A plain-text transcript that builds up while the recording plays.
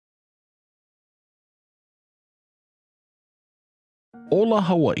Ola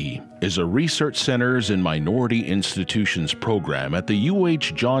HAWAII is a research centers and minority institutions program at the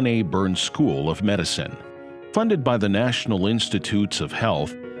UH John A. Burns School of Medicine. Funded by the National Institutes of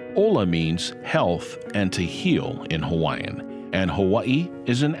Health, Ola means health and to heal in Hawaiian, and Hawaii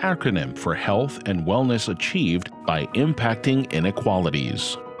is an acronym for health and wellness achieved by impacting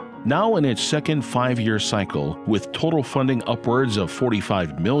inequalities. Now in its second 5-year cycle, with total funding upwards of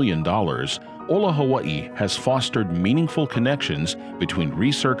 $45 million, Ola HAWAII has fostered meaningful connections between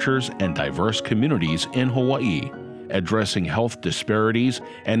researchers and diverse communities in Hawaii, addressing health disparities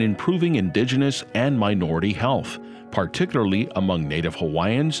and improving indigenous and minority health, particularly among Native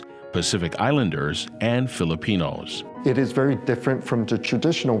Hawaiians, Pacific Islanders, and Filipinos. It is very different from the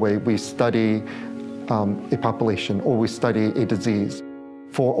traditional way we study a population or we study a disease.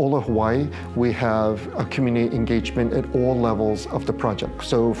 For Ola HAWAII, we have a community engagement at all levels of the project.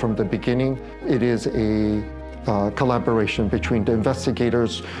 So from the beginning, it is a collaboration between the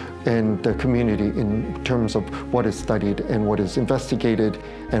investigators and the community in terms of what is studied and what is investigated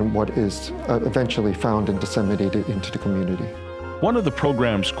and what is eventually found and disseminated into the community. One of the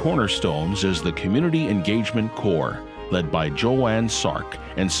program's cornerstones is the Community Engagement Core, led by Joanne Sark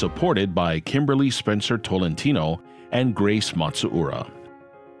and supported by Kimberly Spencer Tolentino and Grace Matsuura.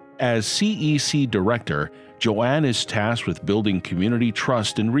 As CEC Director, Joanne is tasked with building community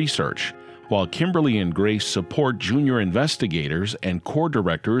trust in research, while Kimberly and Grace support junior investigators and core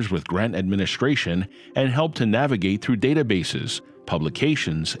directors with grant administration and help to navigate through databases,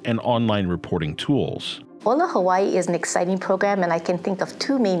 publications, and online reporting tools. Ola HAWAII is an exciting program, and I can think of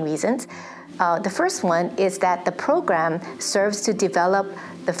two main reasons. The first one is that the program serves to develop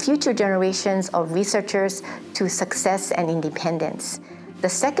the future generations of researchers to success and independence. The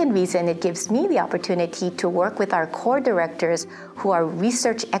second reason, it gives me the opportunity to work with our core directors who are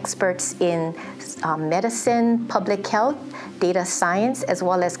research experts in medicine, public health, data science, as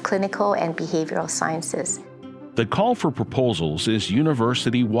well as clinical and behavioral sciences. The call for proposals is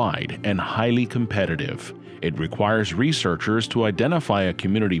university-wide and highly competitive. It requires researchers to identify a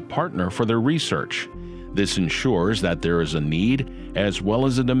community partner for their research. This ensures that there is a need as well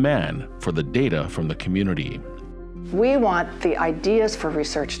as a demand for the data from the community. We want the ideas for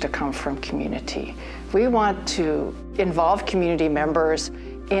research to come from community. We want to involve community members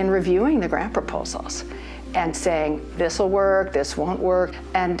in reviewing the grant proposals and saying, this will work, this won't work,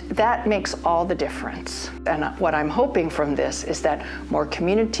 and that makes all the difference. And what I'm hoping from this is that more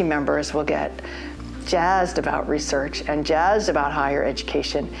community members will get jazzed about research and jazzed about higher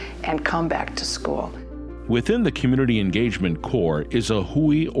education and come back to school. Within the Community Engagement Core is a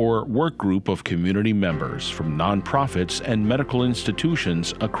hui or work group of community members from nonprofits and medical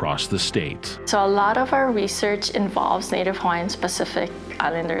institutions across the state. So a lot of our research involves Native Hawaiians, Pacific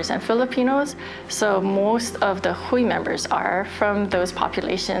Islanders, and Filipinos. So most of the hui members are from those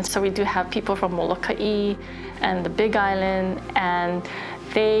populations. So we do have people from Molokai and the Big Island, and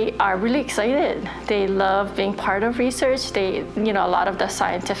they are really excited. They love being part of research. A lot of the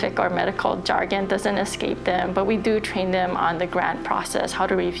scientific or medical jargon doesn't escape them, but we do train them on the grant process, how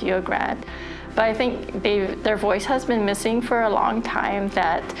to review a grant. But I think their voice has been missing for a long time,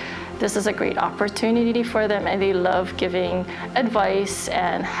 that this is a great opportunity for them, and they love giving advice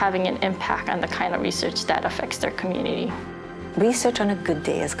and having an impact on the kind of research that affects their community. Research on a good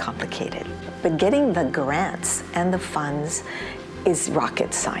day is complicated, but getting the grants and the funds is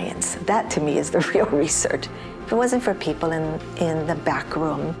rocket science. That to me is the real research. If it wasn't for people in the back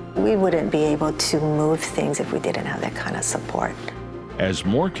room, we wouldn't be able to move things if we didn't have that kind of support. As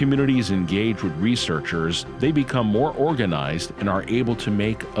more communities engage with researchers, they become more organized and are able to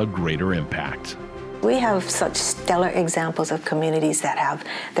make a greater impact. We have such stellar examples of communities that have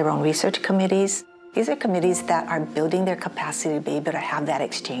their own research committees. These are committees that are building their capacity to be able to have that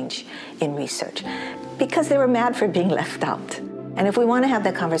exchange in research because they were mad for being left out. And if we want to have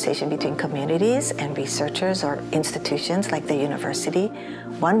that conversation between communities and researchers or institutions like the university,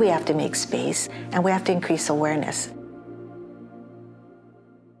 one, we have to make space and we have to increase awareness.